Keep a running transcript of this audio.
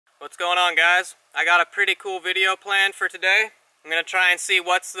What's going on, guys? I got a pretty cool video planned for today. I'm going to try and see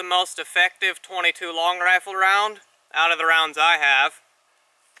what's the most effective .22 long rifle round out of the rounds I have.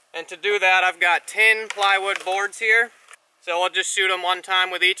 And to do that, I've got 10 plywood boards here. So we'll just shoot them one time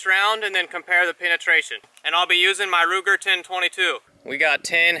with each round and then compare the penetration. And I'll be using my Ruger 10/22. We got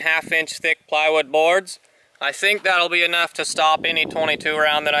 10 half-inch thick plywood boards. I think that'll be enough to stop any .22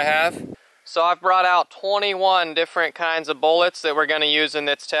 round that I have. So I've brought out 21 different kinds of bullets that we're going to use in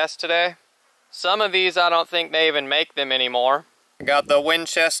this test today. Some of these I don't think they even make them anymore. I got the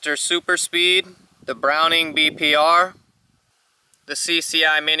Winchester Super Speed, the Browning BPR, the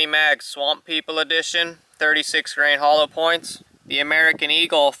CCI Mini Mag Swamp People Edition, 36 grain hollow points, the American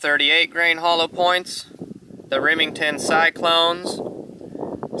Eagle 38 grain hollow points, the Remington Cyclones,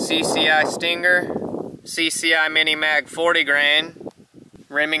 CCI Stinger, CCI Mini Mag 40 grain,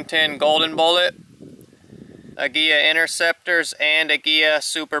 Remington Golden Bullet, Agia Interceptors and Agia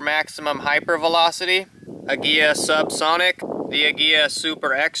Super Maximum Hyper Velocity, Agia Subsonic, the Agia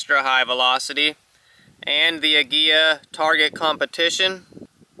Super Extra High Velocity, and the Agia Target Competition,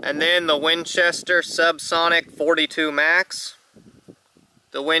 and then the Winchester Subsonic 42 Max,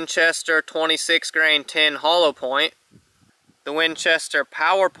 the Winchester 26 grain 10 hollow point, the Winchester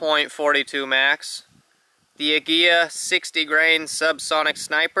PowerPoint 42 Max, the Agia 60 grain Subsonic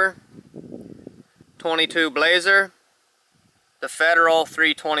Sniper, .22 Blazer, the Federal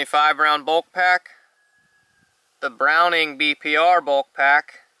 325 round bulk pack, the Browning BPR bulk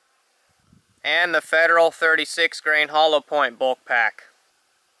pack, and the Federal 36 grain hollow point bulk pack.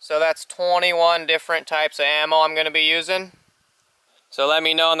 So that's 21 different types of ammo I'm going to be using. So let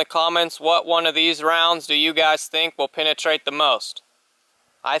me know in the comments what one of these rounds do you guys think will penetrate the most.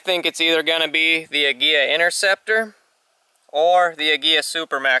 I think it's either going to be the Agia Interceptor or the Agia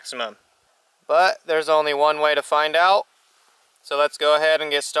Super Maximum. But there's only one way to find out. So let's go ahead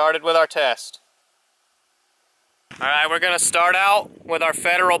and get started with our test. Alright, we're going to start out with our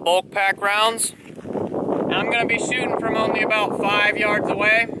Federal bulk pack rounds. And I'm going to be shooting from only about 5 yards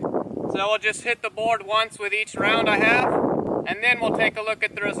away. So we'll just hit the board once with each round I have. And then we'll take a look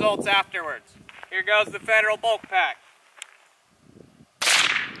at the results afterwards. Here goes the Federal bulk pack.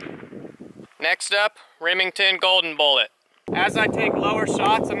 Next up, Remington Golden Bullet. As I take lower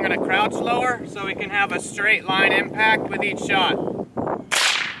shots, I'm going to crouch lower so we can have a straight line impact with each shot.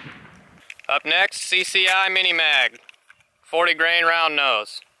 Up next, CCI Mini Mag, 40 grain round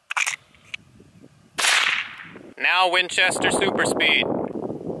nose. Now Winchester Super Speed.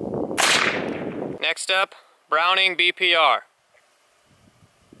 Next up, Browning BPR.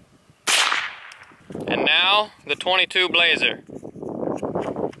 And now, the .22 Blazer.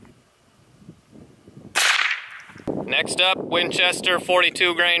 Next up, Winchester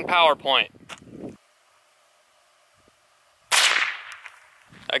 42 grain PowerPoint.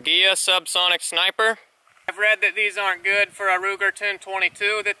 Agia Subsonic Sniper. I've read that these aren't good for a Ruger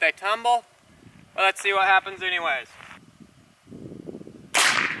 10/22, that they tumble. Well, let's see what happens anyways.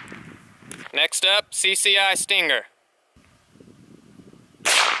 Next up, CCI Stinger.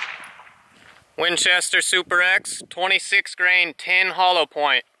 Winchester Super X 26 grain 10 hollow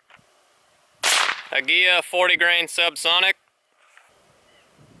point. Agia 40 grain Subsonic,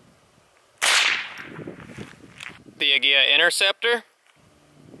 the Agia Interceptor,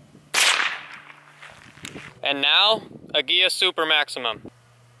 and now Agia Super Maximum.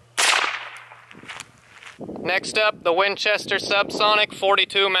 Next up, the Winchester Subsonic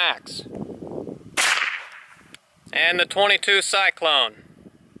 42 Max, and the .22 Cyclone,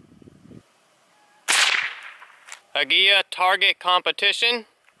 Agia Target Competition,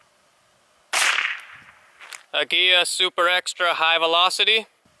 Agia Super Extra High Velocity,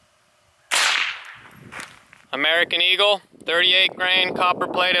 American Eagle 38 grain copper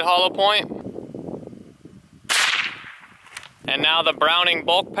plated hollow point, and now the Browning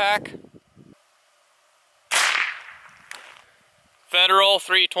bulk pack, Federal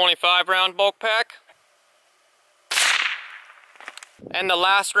 325 round bulk pack, and the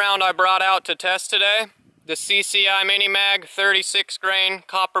last round I brought out to test today, the CCI Mini Mag 36 grain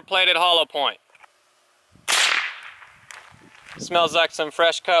copper plated hollow point. Smells like some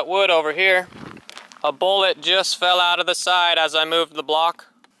fresh cut wood over here. A bullet just fell out of the side as I moved the block.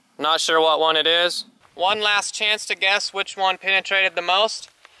 Not sure what one it is. One last chance to guess which one penetrated the most.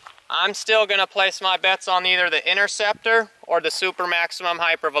 I'm still going to place my bets on either the Interceptor or the Super Maximum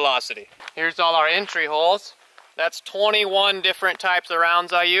Hyper Velocity. Here's all our entry holes. That's 21 different types of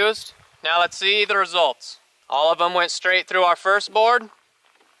rounds I used. Now let's see the results. All of them went straight through our first board.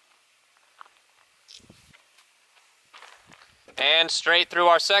 And straight through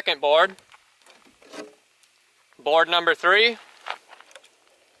our second board. Board number 3.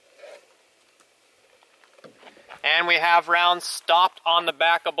 And we have rounds stopped on the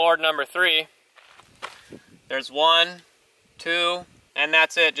back of board number 3. There's 1, 2, and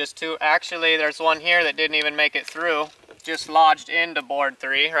that's it, just 2. Actually, there's one here that didn't even make it through. Just lodged into board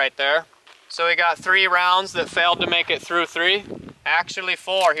 3 right there. So we got 3 rounds that failed to make it through 3. Actually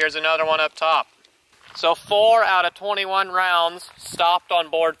 4, here's another one up top. So 4 out of 21 rounds stopped on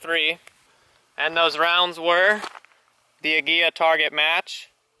board 3. And those rounds were the Agia target match,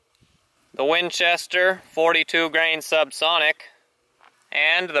 the Winchester 42 grain subsonic,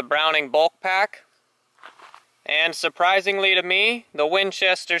 and the Browning bulk pack, and surprisingly to me, the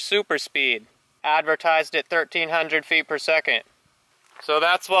Winchester super speed, advertised at 1300 feet per second. So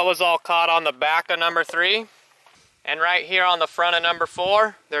that's what was all caught on the back of number 3. And right here on the front of number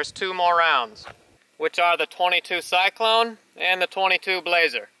 4, there's 2 more rounds, which are the 22 Cyclone and the 22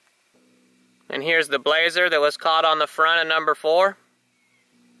 Blazer. And here's the Blazer that was caught on the front of number 4.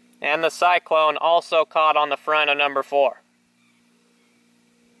 And the Cyclone also caught on the front of number 4.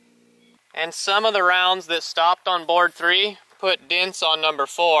 And some of the rounds that stopped on board 3 put dents on number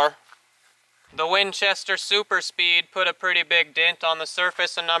 4. The Winchester Super Speed put a pretty big dent on the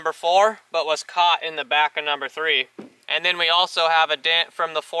surface of number 4, but was caught in the back of number 3. And then we also have a dent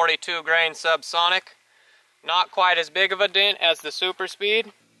from the 42 grain subsonic. Not quite as big of a dent as the Super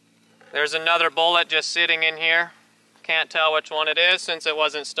Speed. There's another bullet just sitting in here. Can't tell which one it is since it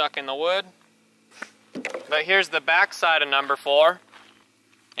wasn't stuck in the wood. But here's the back side of number 4.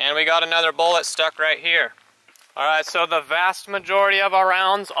 And we got another bullet stuck right here. Alright, so the vast majority of our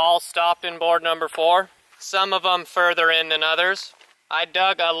rounds all stopped in board number 4. Some of them further in than others. I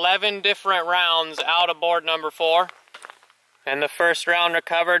dug 11 different rounds out of board number 4. And the first round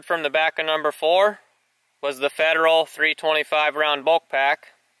recovered from the back of number 4 was the Federal 325 round bulk pack.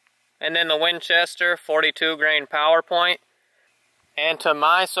 And then the Winchester 42 grain PowerPoint. And to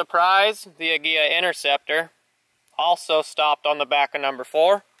my surprise, the Agia Interceptor also stopped on the back of number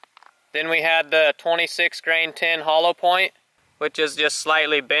 4. Then we had the 26 grain tin hollow point, which is just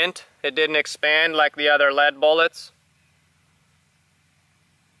slightly bent. It didn't expand like the other lead bullets.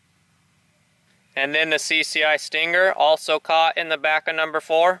 And then the CCI Stinger also caught in the back of number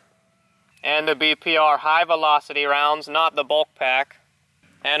 4. And the BPR high velocity rounds, not the bulk pack.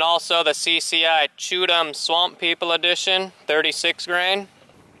 And also the CCI Chewdum Swamp People Edition, 36 grain.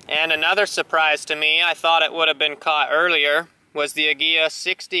 And another surprise to me, I thought it would have been caught earlier, was the Agia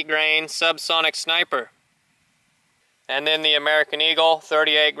 60 grain subsonic sniper. And then the American Eagle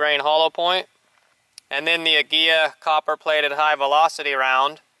 38 grain hollow point. And then the Agia copper plated high velocity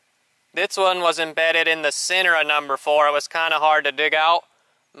round. This one was embedded in the center of number 4. It was kind of hard to dig out.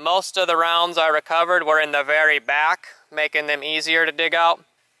 Most of the rounds I recovered were in the very back, making them easier to dig out.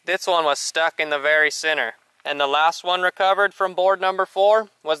 This one was stuck in the very center. And the last one recovered from board number 4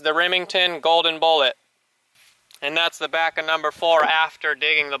 was the Remington Golden Bullet. And that's the back of number 4 after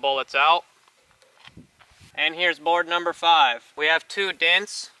digging the bullets out. And here's board number 5. We have 2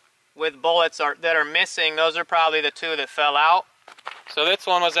 dents with bullets that are missing. Those are probably the 2 that fell out. So this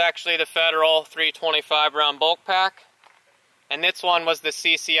one was actually the Federal 325 round bulk pack. And this one was the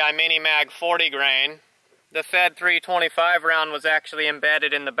CCI Mini Mag 40 grain. The Fed 325 round was actually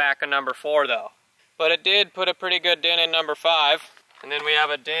embedded in the back of number 4 though. But it did put a pretty good dent in number 5. And then we have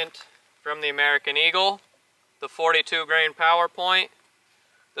a dent from the American Eagle, the 42 grain PowerPoint,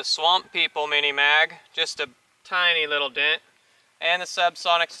 the Swamp People Mini Mag, just a tiny little dent, and the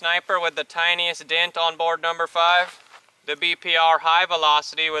Subsonic Sniper with the tiniest dent on board number 5, the BPR High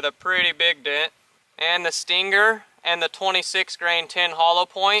Velocity with a pretty big dent, and the Stinger and the 26 grain tin hollow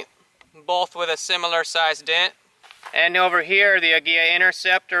point, both with a similar sized dent. And over here, the Agia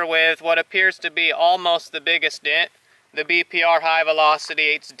Interceptor with what appears to be almost the biggest dent. The BPR High Velocity,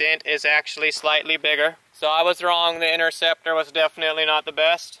 its dent is actually slightly bigger. So I was wrong, the Interceptor was definitely not the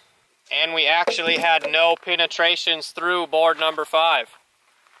best. And we actually had no penetrations through board number 5.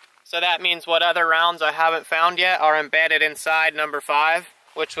 So that means what other rounds I haven't found yet are embedded inside number 5,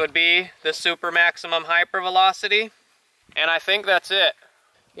 which would be the Super Maximum Hypervelocity. And I think that's it.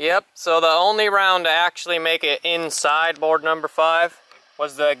 Yep, so the only round to actually make it inside board number 5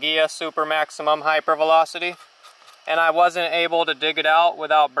 was the Agia Super Maximum Hypervelocity. And I wasn't able to dig it out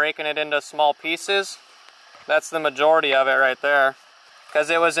without breaking it into small pieces. That's the majority of it right there. Because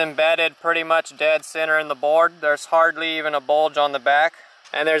it was embedded pretty much dead center in the board. There's hardly even a bulge on the back.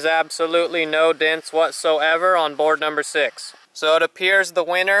 And there's absolutely no dents whatsoever on board number 6. So it appears the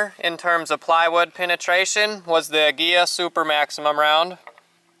winner in terms of plywood penetration was the Agia Super Maximum round.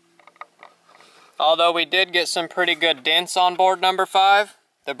 Although we did get some pretty good dents on board number 5.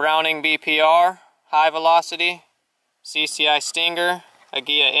 The Browning BPR, High Velocity, CCI Stinger,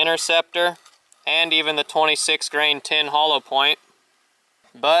 Agia Interceptor, and even the 26 grain tin hollow point.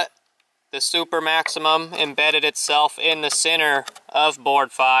 But the Super Maximum embedded itself in the center of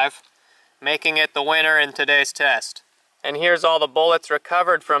board 5, making it the winner in today's test. And here's all the bullets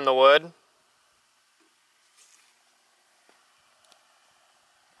recovered from the wood.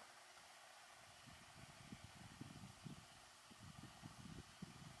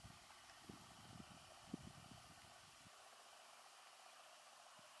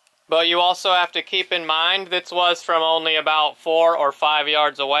 But you also have to keep in mind this was from only about 4 or 5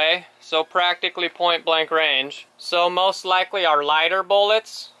 yards away, so practically point blank range. So most likely our lighter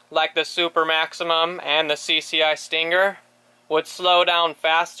bullets, like the Super Maximum and the CCI Stinger, would slow down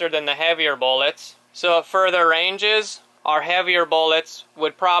faster than the heavier bullets. So at further ranges, our heavier bullets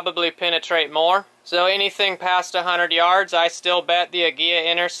would probably penetrate more. So anything past 100 yards, I still bet the Agia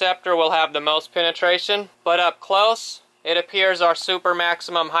Interceptor will have the most penetration. But up close, it appears our Super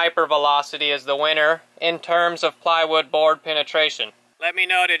Maximum Hypervelocity is the winner in terms of plywood board penetration. Let me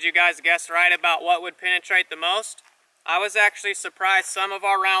know, did you guys guess right about what would penetrate the most? I was actually surprised some of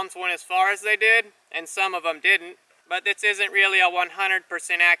our rounds went as far as they did, and some of them didn't. But this isn't really a 100%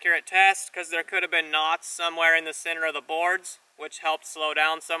 accurate test, because there could have been knots somewhere in the center of the boards, which helped slow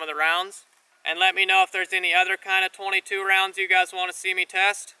down some of the rounds. And let me know if there's any other kind of 22 rounds you guys want to see me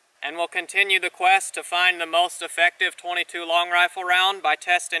test. And we'll continue the quest to find the most effective 22 long rifle round by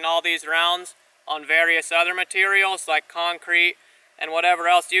testing all these rounds on various other materials like concrete and whatever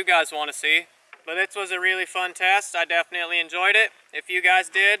else you guys want to see. But this was a really fun test. I definitely enjoyed it. If you guys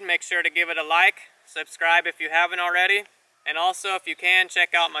did, make sure to give it a like, subscribe if you haven't already, and also if you can,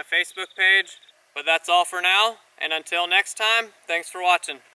 check out my Facebook page. But that's all for now, and until next time, thanks for watching.